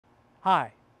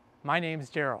Hi, my name's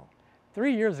Gerald.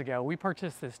 3 years ago, we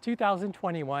purchased this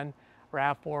 2021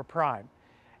 RAV4 Prime.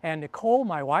 And Nicole,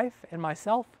 my wife, and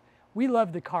myself, we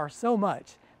loved the car so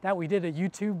much that we did a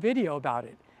YouTube video about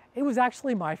it. It was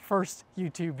actually my first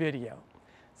YouTube video.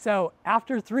 So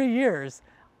after 3 years,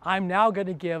 I'm now going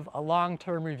to give a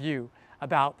long-term review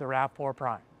about the RAV4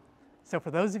 Prime. So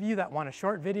for those of you that want a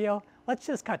short video, let's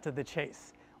just cut to the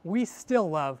chase. We still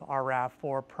love our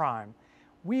RAV4 Prime.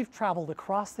 We've traveled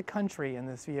across the country in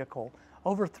this vehicle.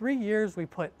 Over 3 years, we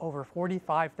put over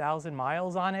 45,000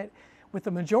 miles on it, with the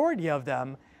majority of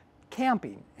them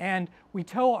camping. And we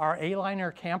tow our A-liner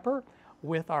camper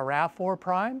with our RAV4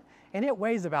 Prime, and it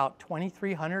weighs about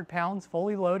 2,300 pounds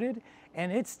fully loaded,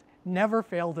 and it's never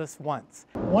failed us once.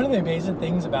 One of the amazing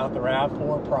things about the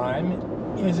RAV4 Prime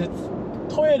is it's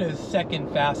Toyota's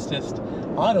second fastest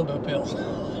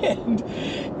automobile.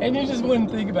 and you just wouldn't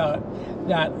think about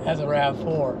that as a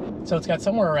RAV4. So it's got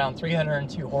somewhere around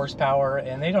 302 horsepower,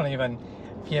 and they don't even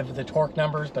give the torque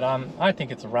numbers, but I think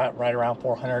it's right around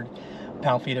 400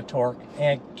 pound-feet of torque,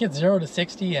 and it gets 0 to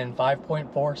 60 in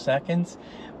 5.4 seconds,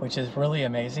 which is really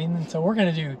amazing. And so we're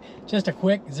going to do just a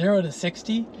quick 0 to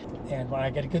 60, and when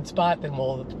I get a good spot, then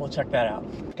we'll check that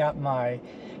out. Got my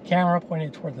camera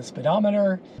pointed toward the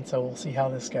speedometer, and so we'll see how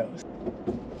this goes.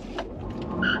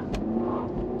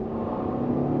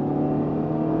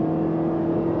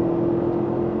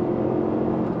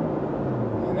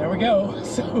 Go.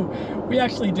 So we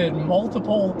actually did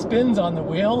multiple spins on the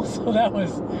wheel, so that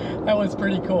was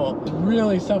pretty cool.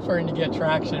 Really suffering to get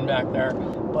traction back there,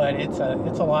 but it's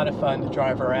a lot of fun to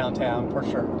drive around town for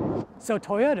sure. So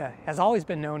Toyota has always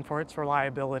been known for its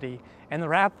reliability, and the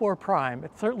RAV4 Prime,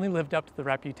 it certainly lived up to the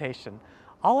reputation.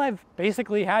 All I've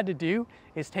basically had to do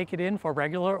is take it in for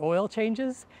regular oil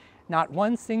changes. Not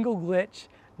one single glitch,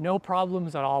 no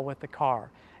problems at all with the car,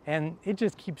 and it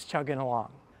just keeps chugging along.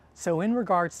 So in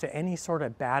regards to any sort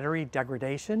of battery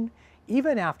degradation,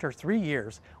 even after 3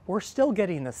 years, we're still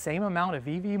getting the same amount of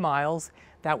EV miles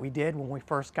that we did when we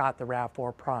first got the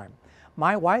RAV4 Prime.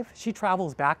 My wife, she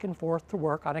travels back and forth to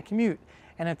work on a commute,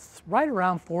 and it's right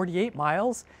around 48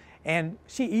 miles, and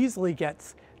she easily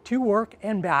gets to work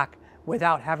and back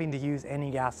without having to use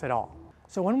any gas at all.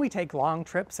 So when we take long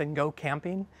trips and go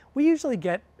camping, we usually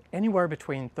get anywhere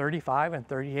between 35 and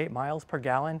 38 miles per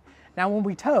gallon. Now when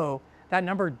we tow, that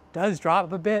number does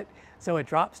drop a bit, so it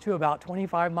drops to about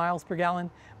 25 miles per gallon,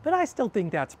 but I still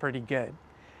think that's pretty good.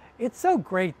 It's so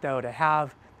great though to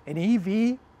have an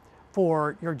EV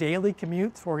for your daily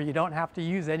commutes where you don't have to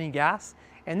use any gas,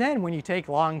 and then when you take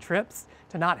long trips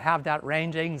to not have that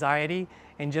range anxiety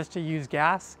and just to use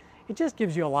gas, it just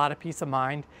gives you a lot of peace of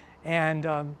mind, and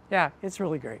yeah, it's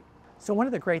really great. So one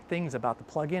of the great things about the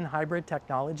plug-in hybrid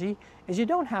technology is you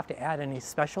don't have to add any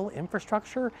special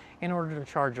infrastructure in order to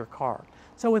charge your car.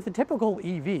 So with the typical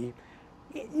EV,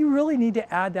 you really need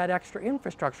to add that extra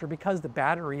infrastructure because the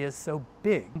battery is so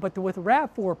big. But with the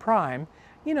RAV4 Prime,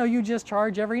 you just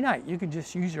charge every night. You can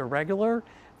just use your regular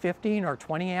 15 or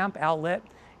 20 amp outlet.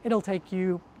 It'll take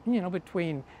you,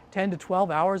 between 10 to 12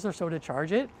 hours or so to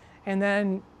charge it. And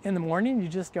then in the morning, you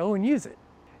just go and use it.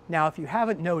 Now, if you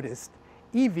haven't noticed,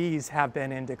 EVs have been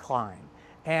in decline,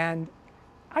 and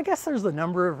I guess there's a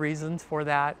number of reasons for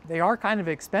that. They are kind of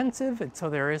expensive, and so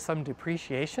there is some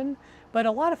depreciation, but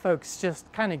a lot of folks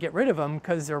just kind of get rid of them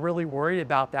because they're really worried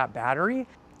about that battery.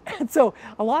 And so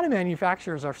a lot of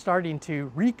manufacturers are starting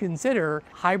to reconsider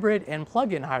hybrid and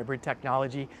plug-in hybrid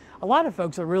technology. A lot of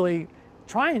folks are really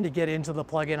trying to get into the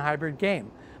plug-in hybrid game,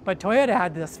 but Toyota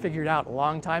had this figured out a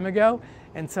long time ago,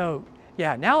 and so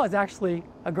yeah, now is actually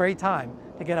a great time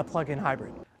to get a plug-in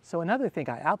hybrid. So another thing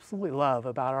I absolutely love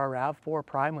about our RAV4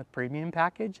 Prime with Premium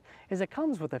package is it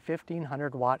comes with a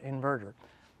 1500 watt inverter.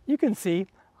 You can see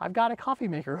I've got a coffee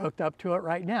maker hooked up to it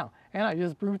right now, and I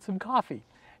just brewed some coffee.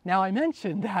 Now I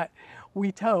mentioned that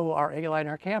we tow our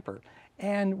A-liner camper,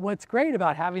 and what's great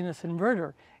about having this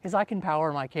inverter is I can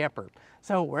power my camper.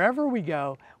 So wherever we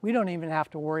go, we don't even have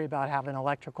to worry about having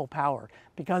electrical power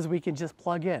because we can just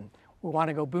plug in. We want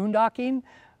to go boondocking,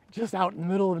 just out in the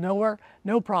middle of nowhere,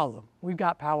 no problem. We've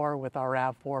got power with our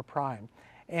RAV4 Prime.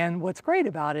 And what's great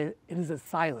about it is it's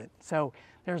silent. So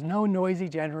there's no noisy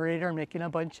generator making a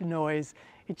bunch of noise.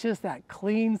 It's just that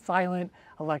clean, silent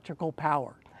electrical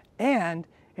power. And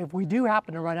if we do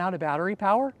happen to run out of battery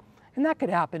power, and that could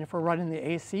happen if we're running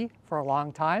the AC for a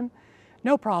long time,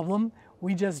 no problem.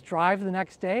 We just drive the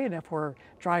next day, and if we're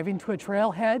driving to a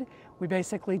trailhead, we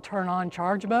basically turn on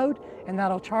charge mode, and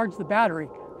that'll charge the battery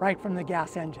right from the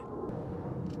gas engine.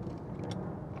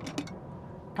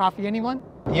 Coffee, anyone?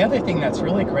 The other thing that's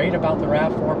really great about the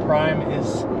RAV4 Prime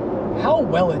is how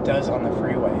well it does on the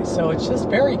freeway. So it's just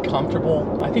very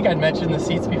comfortable. I think I'd mentioned the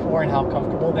seats before and how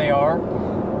comfortable they are.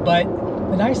 But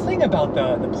the nice thing about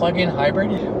the plug-in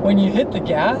hybrid, when you hit the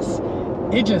gas,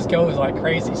 it just goes like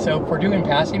crazy. So for doing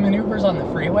passing maneuvers on the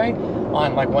freeway,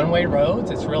 on like one-way roads,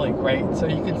 it's really great. So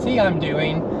you can see I'm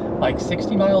doing like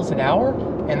 60 miles an hour,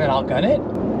 and then I'll gun it.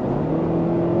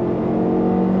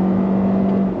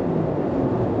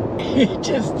 It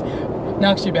just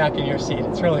knocks you back in your seat.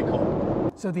 It's really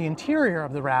cool. So the interior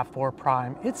of the RAV4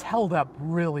 Prime, it's held up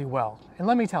really well. And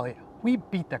let me tell you, we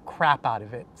beat the crap out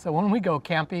of it. So when we go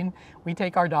camping, we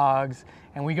take our dogs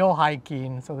and we go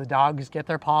hiking. So the dogs get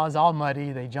their paws all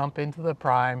muddy, they jump into the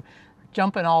Prime,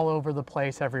 jumping all over the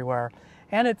place everywhere.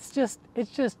 And it's just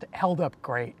held up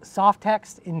great. Soft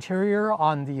text interior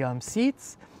on the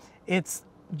seats. It's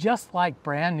just like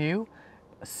brand new,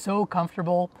 so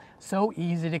comfortable, so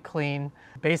easy to clean.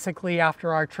 Basically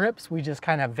after our trips, we just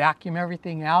kind of vacuum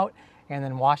everything out and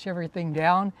then wash everything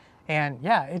down. And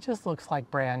yeah, it just looks like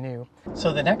brand new.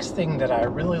 So the next thing that I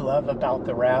really love about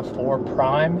the RAV4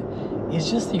 Prime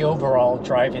is just the overall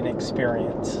driving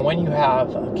experience. When you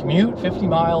have a commute 50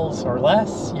 miles or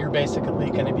less, you're basically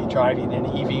going to be driving in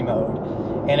EV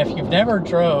mode. And if you've never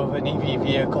drove an EV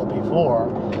vehicle before,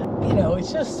 you know,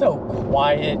 it's just so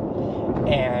quiet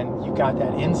and you've got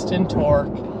that instant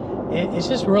torque.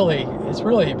 It's really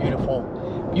a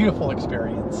beautiful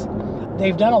experience.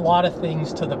 They've done a lot of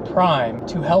things to the Prime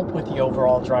to help with the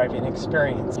overall driving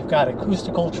experience. You've got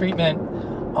acoustical treatment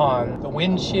on the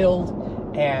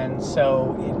windshield, and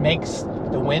so it makes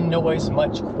the wind noise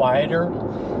much quieter.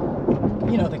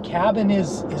 You know, the cabin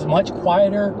is much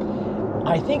quieter.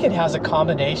 I think it has a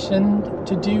combination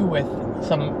to do with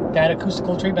that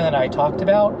acoustical treatment that I talked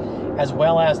about, as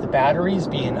well as the batteries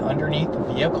being underneath the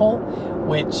vehicle,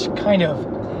 which kind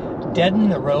of deaden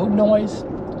the road noise.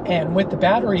 And with the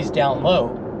batteries down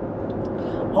low,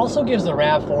 also gives the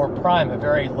RAV4 Prime a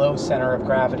very low center of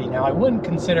gravity. Now, I wouldn't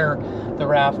consider the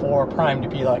RAV4 Prime to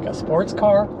be like a sports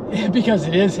car because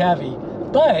it is heavy,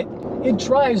 but it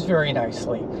drives very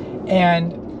nicely.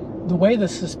 And the way the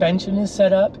suspension is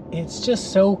set up, it's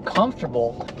just so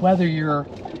comfortable, whether you're,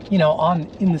 you know,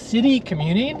 in the city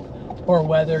commuting or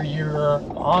whether you're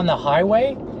on the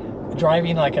highway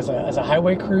driving like as a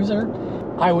highway cruiser.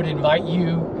 I would invite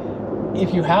you,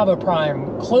 if you have a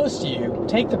Prime close to you,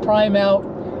 take the Prime out,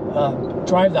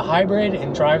 drive the hybrid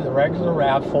and drive the regular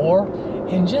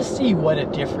RAV4 and just see what a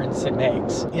difference it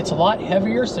makes. It's a lot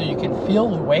heavier, so you can feel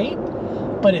the weight,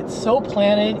 but it's so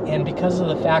planted, and because of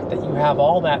the fact that you have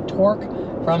all that torque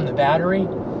from the battery,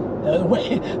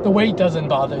 the weight doesn't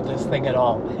bother this thing at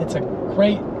all. It's a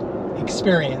great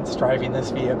experience driving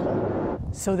this vehicle.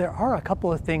 So there are a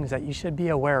couple of things that you should be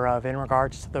aware of in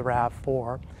regards to the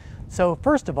RAV4. So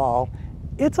first of all,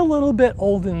 it's a little bit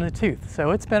old in the tooth.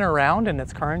 So it's been around in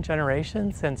its current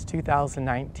generation since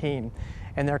 2019.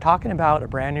 And they're talking about a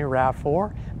brand new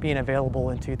RAV4 being available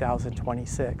in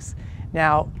 2026.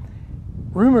 Now,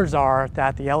 rumors are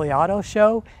that the LA Auto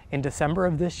Show in December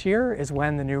of this year is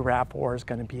when the new RAV4 is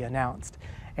going to be announced.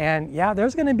 And yeah,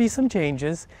 there's going to be some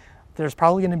changes. There's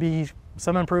probably going to be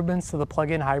some improvements to the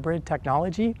plug-in hybrid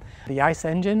technology. The ICE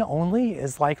engine only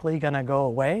is likely going to go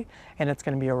away, and it's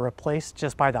going to be replaced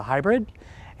just by the hybrid.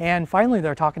 And finally,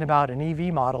 they're talking about an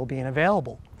EV model being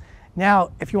available.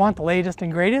 Now, if you want the latest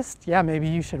and greatest, yeah, maybe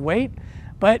you should wait,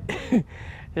 but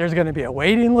there's going to be a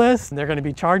waiting list, and they're going to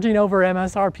be charging over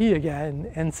MSRP again.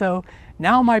 And so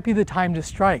now might be the time to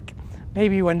strike.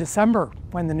 Maybe when December,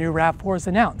 when the new RAV4 is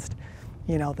announced,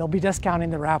 you know, they'll be discounting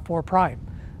the RAV4 Prime.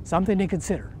 Something to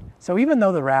consider. So even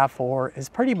though the RAV4 is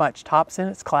pretty much tops in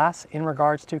its class in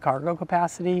regards to cargo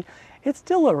capacity, it's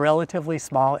still a relatively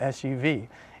small SUV.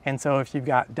 And so if you've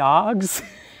got dogs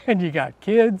and you got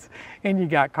kids and you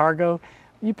got cargo,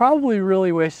 you probably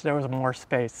really wish there was more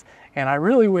space. And I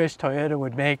really wish Toyota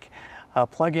would make a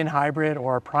plug-in hybrid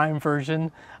or a Prime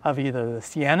version of either the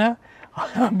Sienna,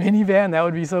 a minivan, that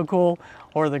would be so cool,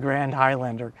 or the Grand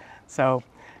Highlander. So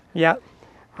yeah,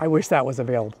 I wish that was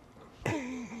available.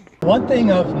 One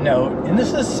thing of note, and this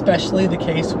is especially the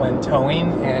case when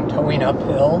towing and towing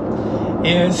uphill,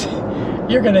 is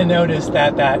you're going to notice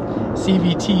that that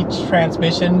CVT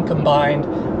transmission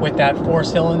combined with that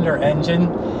 4-cylinder engine,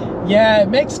 yeah, it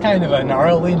makes kind of a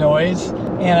gnarly noise,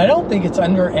 and I don't think it's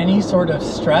under any sort of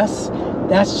stress.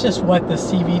 That's just what the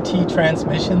CVT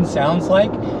transmission sounds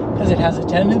like, because it has a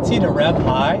tendency to rev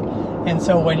high, and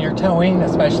so when you're towing,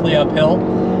 especially uphill,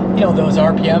 you know, those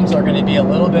RPMs are going to be a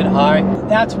little bit high.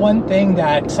 That's one thing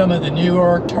that some of the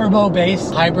newer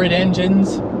turbo-based hybrid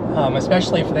engines,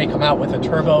 especially if they come out with a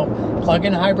turbo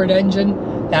plug-in hybrid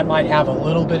engine, that might have a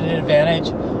little bit of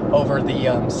advantage over the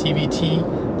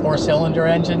CVT 4-cylinder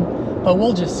engine, but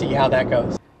we'll just see how that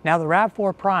goes. Now the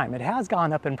RAV4 Prime, it has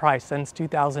gone up in price since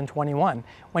 2021,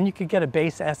 when you could get a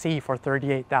base SE for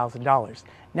 $38,000.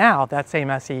 Now that same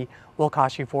SE will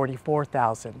cost you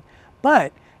 $44,000.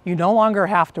 But you no longer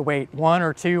have to wait 1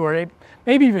 or 2 or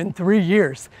maybe even 3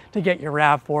 years to get your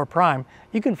RAV4 Prime.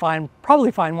 You can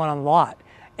probably find one on the lot,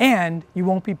 and you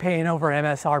won't be paying over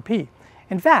MSRP.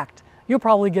 In fact, you'll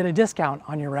probably get a discount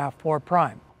on your RAV4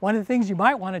 Prime. One of the things you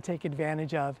might want to take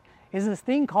advantage of is this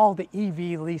thing called the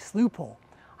EV lease loophole.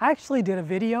 I actually did a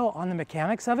video on the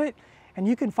mechanics of it, and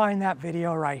you can find that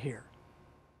video right here.